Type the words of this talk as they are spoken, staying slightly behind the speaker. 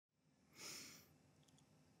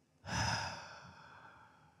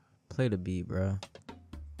play the beat, bro.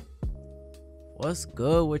 What's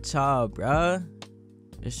good with y'all, bro?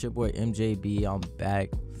 It's your boy MJB. I'm back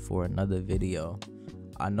for another video.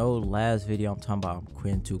 I know last video I'm talking about I'm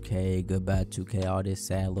quitting 2K, goodbye 2K, all this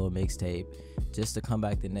sad little mixtape, just to come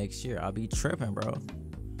back the next year. I'll be tripping, bro.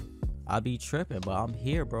 I'll be tripping, but I'm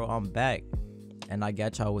here, bro. I'm back, and I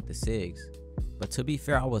got y'all with the Sigs. But to be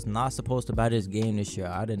fair, I was not supposed to buy this game this year.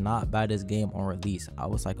 I did not buy this game on release. I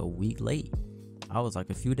was like a week late. I was like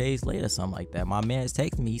a few days late or something like that. My man's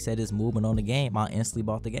texted me. He said it's movement on the game. I instantly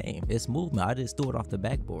bought the game. It's movement. I just threw it off the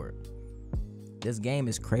backboard. This game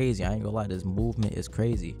is crazy. I ain't gonna lie. This movement is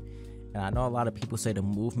crazy. And I know a lot of people say the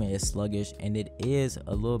movement is sluggish, and it is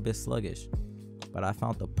a little bit sluggish. But I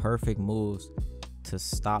found the perfect moves to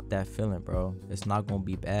stop that feeling, bro. It's not gonna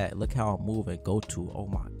be bad. Look how I'm moving. Go to. Oh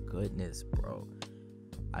my goodness, bro.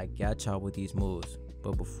 I got y'all with these moves.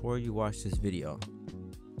 But before you watch this video,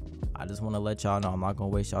 I just want to let y'all know I'm not gonna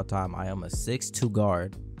waste y'all time. I am a 6'2"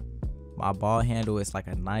 guard. My ball handle is like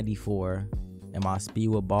a 94, and my speed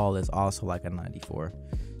with ball is also like a 94.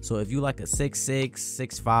 So if you like a 6'6",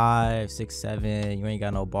 6'5", 6'7", you ain't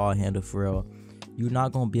got no ball handle for real, you're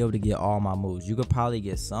not gonna be able to get all my moves. You could probably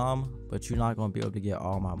get some, but you're not gonna be able to get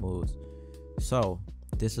all my moves. So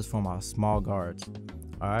this is for my small guards.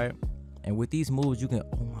 All right, and with these moves you can,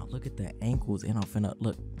 oh my, look at the ankles, and I'm finna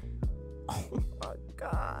look. Oh my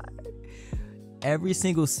god, every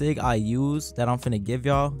single sig I use that I'm finna give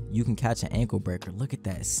y'all, you can catch an ankle breaker. Look at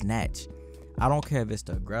that snatch. I don't care if it's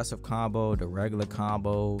the aggressive combo, the regular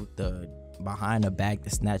combo, the behind the back, the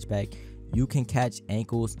snatch back. You can catch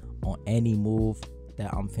ankles on any move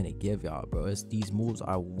that I'm finna give y'all, bro. These moves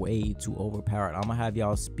are way too overpowered. I'm gonna have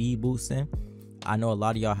y'all speed boosting. I know a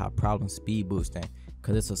lot of y'all have problems speed boosting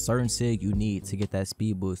because it's a certain sig you need to get that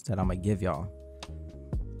speed boost that I'm gonna give y'all.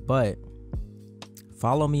 But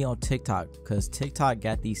follow me on TikTok, because TikTok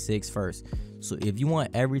got these sigs first. So if you want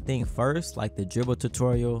everything first, like the dribble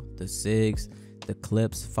tutorial, the sigs, the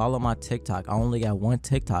clips, follow my TikTok. I only got one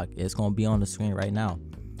TikTok. It's gonna be on the screen right now.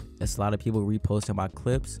 There's a lot of people reposting my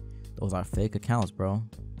clips. Those are fake accounts, bro.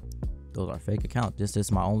 Those are fake accounts. This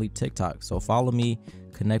is my only TikTok. So follow me,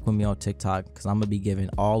 connect with me on TikTok, because I'm gonna be giving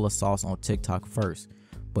all the sauce on TikTok first.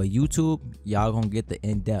 But YouTube, y'all gonna get the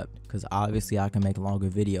in-depth, because obviously I can make longer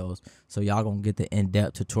videos. So y'all gonna get the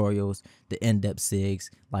in-depth tutorials, the in-depth sigs.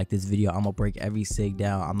 Like this video, I'm gonna break every sig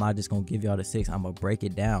down. I'm not just gonna give y'all the sigs, I'm gonna break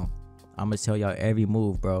it down. I'm gonna tell y'all every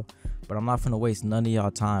move, bro. But I'm not finna waste none of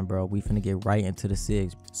y'all time, bro. We finna get right into the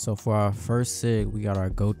sigs. So for our first sig, we got our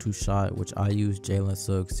go-to shot, which I use Jalen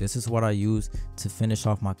Suggs. This is what I use to finish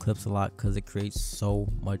off my clips a lot, because it creates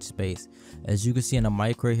so much space. As you can see in the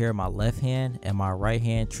mic right here, my left hand and my right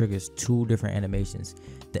hand triggers two different animations.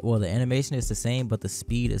 Well, the animation is the same, but the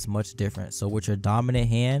speed is much different. So with your dominant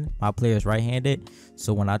hand, my player is right-handed.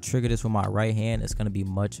 So when I trigger this with my right hand, it's gonna be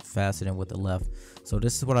much faster than with the left. So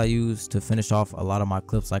this is what I use to finish off a lot of my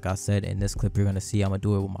clips. Like I said, in this clip you're gonna see, I'm gonna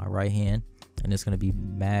do it with my right hand, and it's gonna be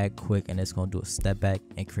mad quick, and it's gonna do a step back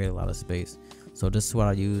and create a lot of space. So this is what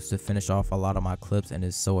I use to finish off a lot of my clips, and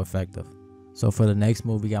it's so effective. So for the next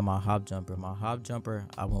move, we got my hop jumper. My hop jumper,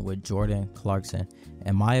 I went with Jordan Clarkson.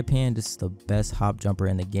 In my opinion, this is the best hop jumper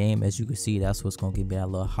in the game. As you can see, that's what's gonna give me that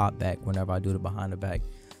little hop back whenever I do the behind the back.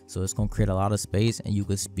 So it's gonna create a lot of space, and you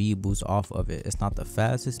could speed boost off of it. It's not the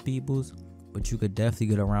fastest speed boost, but you could definitely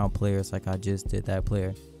get around players like I just did that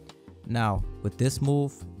player. Now with this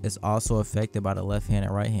move, it's also affected by the left hand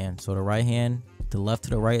and right hand. So the right hand, the left to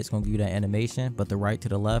the right, is gonna give you that animation, but the right to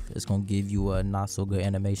the left is gonna give you a not so good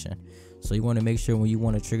animation. So you want to make sure when you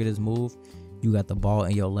want to trigger this move, you got the ball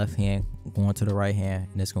in your left hand going to the right hand,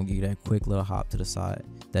 and it's gonna give you that quick little hop to the side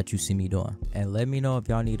that you see me doing. And let me know if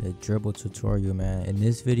y'all need a dribble tutorial, man. In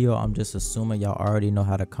this video, I'm just assuming y'all already know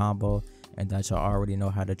how to combo and that y'all already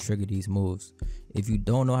know how to trigger these moves. If you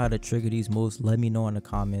don't know how to trigger these moves, let me know in the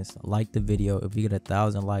comments. Like the video. If we get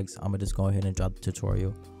 1,000 likes, I'm gonna just go ahead and drop the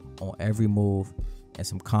tutorial on every move and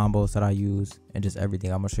some combos that I use and just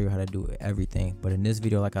everything. I'm gonna show you how to do everything. But in this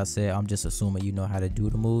video, like I said, I'm just assuming you know how to do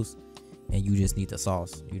the moves and you just need the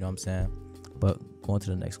sauce, you know what I'm saying? But going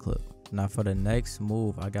to the next clip. Now for the next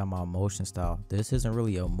move, I got my motion style. This isn't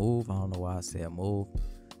really a move. I don't know why I say a move,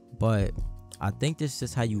 but I think this is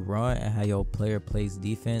just how you run and how your player plays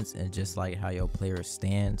defense, and just like how your player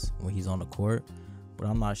stands when he's on the court. But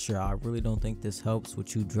I'm not sure. I really don't think this helps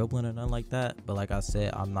with you dribbling or nothing like that. But like I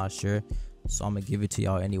said, I'm not sure, so I'm gonna give it to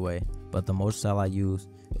y'all anyway. But the motion style I use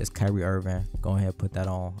is Kyrie Irving. Go ahead and put that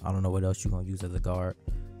on. I don't know what else you're gonna use as a guard,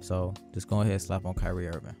 so just go ahead and slap on Kyrie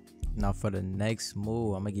Irving. Now for the next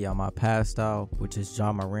move, I'm gonna give y'all my pass style, which is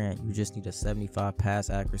Ja Morant. You just need a 75 pass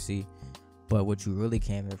accuracy. But what you really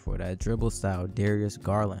came here for, that dribble style, Darius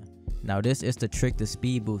Garland. Now this is the trick to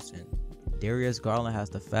speed boosting. Darius Garland has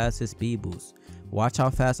the fastest speed boost. Watch how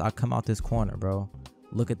fast I come out this corner, bro.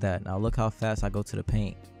 Look at that. Now look how fast I go to the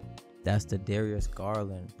paint. That's the Darius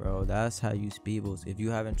Garland, bro. That's how you speed boost. If you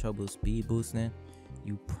having trouble speed boosting,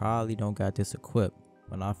 you probably don't got this equipped.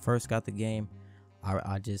 When I first got the game,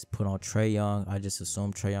 I just put on Trae Young. I just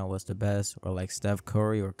assumed Trae Young was the best, or like Steph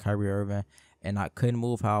Curry or Kyrie Irving, and I couldn't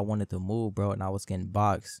move how I wanted to move, bro, and I was getting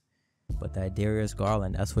boxed. But that Darius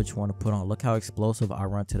Garland, that's what you want to put on. Look how explosive I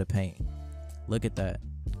run to the paint. Look at that.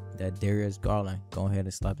 That Darius Garland. Go ahead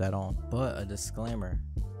and slap that on. But a disclaimer,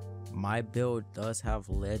 my build does have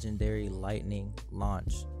legendary lightning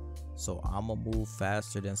launch, so I'm gonna move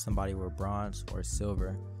faster than somebody with bronze or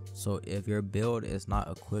silver. So if your build is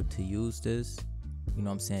not equipped to use this, you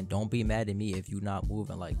know what I'm saying, don't be mad at me if you're not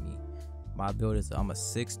moving like me. My build is, I'm a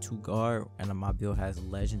 6'2 guard, and my build has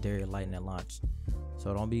legendary lightning launch.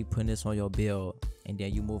 So don't be putting this on your build and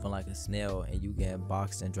then you moving like a snail and you getting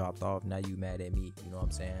boxed and dropped off. Now you mad at me, you know what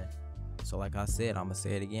I'm saying? So like I said, I'm gonna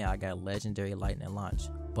say it again, I got legendary lightning launch.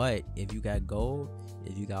 But if you got gold,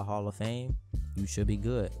 if you got Hall of Fame, you should be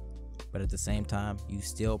good. But at the same time, you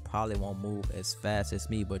still probably won't move as fast as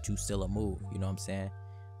me, but you still a move, you know what I'm saying?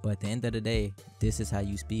 But at the end of the day, this is how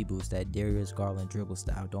you speed boost, that Darius Garland dribble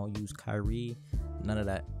style. Don't use Kyrie, none of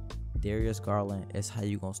that. Darius Garland is how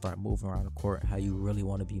you gonna start moving around the court, how you really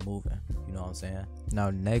want to be moving, you know what I'm saying? Now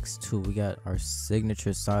next two, we got our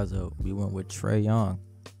signature size up. We went with Trae Young,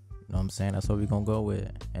 you know what I'm saying? That's what we gonna go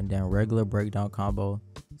with. And then regular breakdown combo,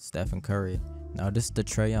 Stephen Curry. Now this is the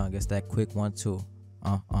Trae Young. It's that quick 1-2.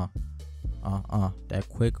 That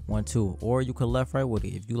quick 1-2. Or you could left right with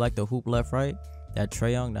it. If you like the hoop left right, that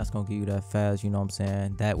Trae Young, that's gonna give you that fast, you know what I'm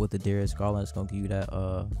saying? That with the Darius Garland is gonna give you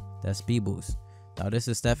that speed boost. Now this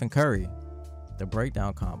is Stephen Curry, the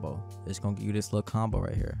breakdown combo. It's gonna give you this little combo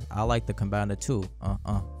right here. I like to combine the two.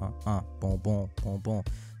 Boom, boom, boom, boom.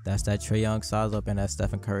 That's that Trae Young size up and that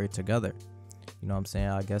Stephen Curry together. You know what I'm saying?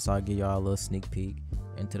 I guess I'll give y'all a little sneak peek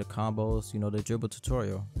into the combos, you know, the dribble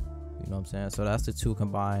tutorial. You know what I'm saying? So that's the two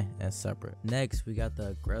combined and separate. Next, we got the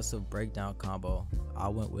aggressive breakdown combo. I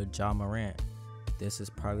went with Ja Morant. This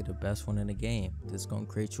is probably the best one in the game. This is going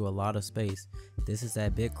to create you a lot of space. This is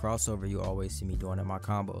that big crossover you always see me doing in my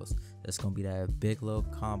combos. It's going to be that big little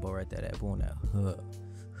combo right there. That boom,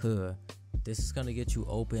 that This is going to get you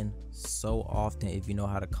open so often if you know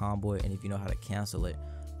how to combo it and if you know how to cancel it.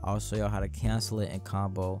 I'll show y'all how to cancel it and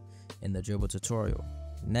combo in the dribble tutorial.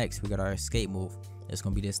 Next, we got our escape move. It's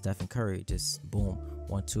going to be this Stephen Curry. Just boom,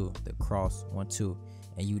 1-2, the cross, 1-2.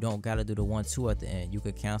 And you don't got to do the 1-2 at the end. You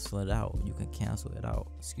can cancel it out.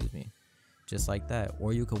 Excuse me. Just like that.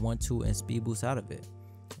 Or you can 1-2 and speed boost out of it.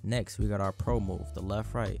 Next, we got our pro move, the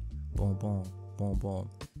left right. Boom, boom, boom, boom.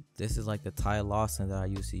 This is like the Ty Lawson that I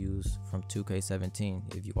used to use from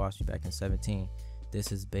 2K17. If you watched me back in 17,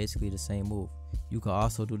 this is basically the same move. You can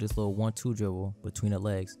also do this little 1-2 dribble between the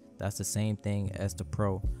legs. That's the same thing as the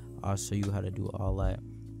pro. I'll show you how to do all that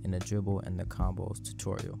in the dribble and the combos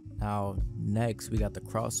tutorial. Now next, we got the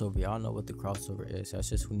crossover. Y'all know what the crossover is. That's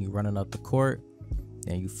just when you're running up the court,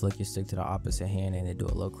 then you flick your stick to the opposite hand and then do a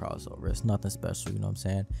little crossover. It's nothing special, you know what I'm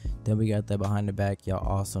saying? Then we got that behind the back. Y'all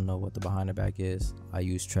also know what the behind the back is. I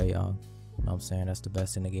use Trae Young, you know what I'm saying? That's the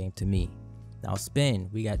best in the game to me. Now spin,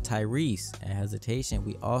 we got Tyrese, and hesitation,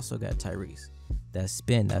 we also got Tyrese. That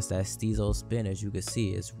spin, that's that steezo spin. As you can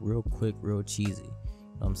see, it's real quick, real cheesy, you know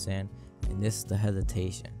what I'm saying? And this is the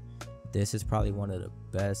hesitation. This is probably one of the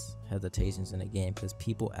best hesitations in the game because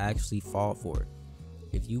people actually fall for it.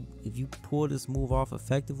 If you pull this move off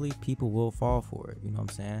effectively, people will fall for it, you know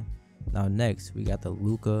what I'm saying? Now next, we got the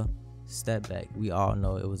Luka step back. We all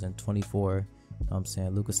know it was in 24, you know what I'm saying?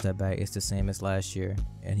 Luka step back, it's the same as last year,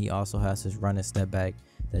 and he also has his running step back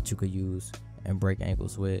that you could use and break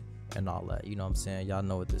ankles with and all that, you know what I'm saying? Y'all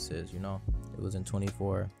know what this is, you know? It was in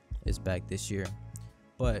 24, it's back this year.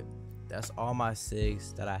 But that's all my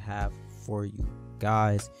Sigs that I have for you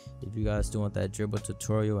guys. If you guys doing that dribble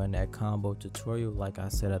tutorial and that combo tutorial, like I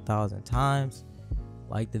said 1,000 times,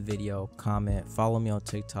 like the video, comment, follow me on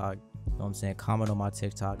TikTok, you know what I'm saying? Comment on my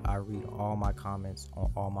TikTok. I read all my comments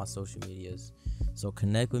on all my social medias. So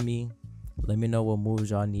connect with me. Let me know what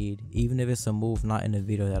moves y'all need. Even if it's a move not in the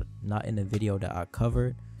video that I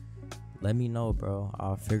covered, let me know, bro.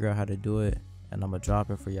 I'll figure out how to do it and I'm gonna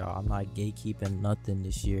drop it for y'all. I'm not gatekeeping nothing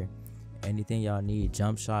this year. Anything y'all need,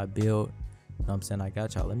 jump shot, build, you know what I'm saying? I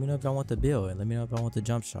got y'all. Let me know if y'all want the build and let me know if y'all want the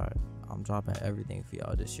jump shot. I'm dropping everything for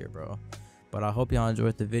y'all this year, bro. But I hope y'all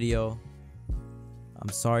enjoyed the video. I'm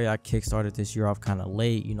sorry I kickstarted this year off kind of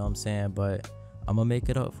late, you know what I'm saying? But I'm gonna make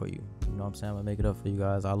it up for you. You know what I'm saying? I'm gonna make it up for you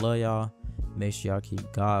guys. I love y'all. Make sure y'all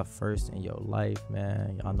keep God first in your life,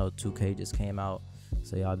 man. Y'all know 2K just came out,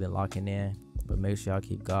 so y'all been locking in. But make sure y'all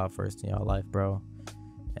keep God first in y'all life, bro.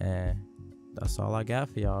 And that's all I got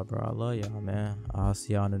for y'all, bro. I love y'all, man. I'll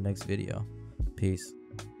see y'all in the next video. Peace.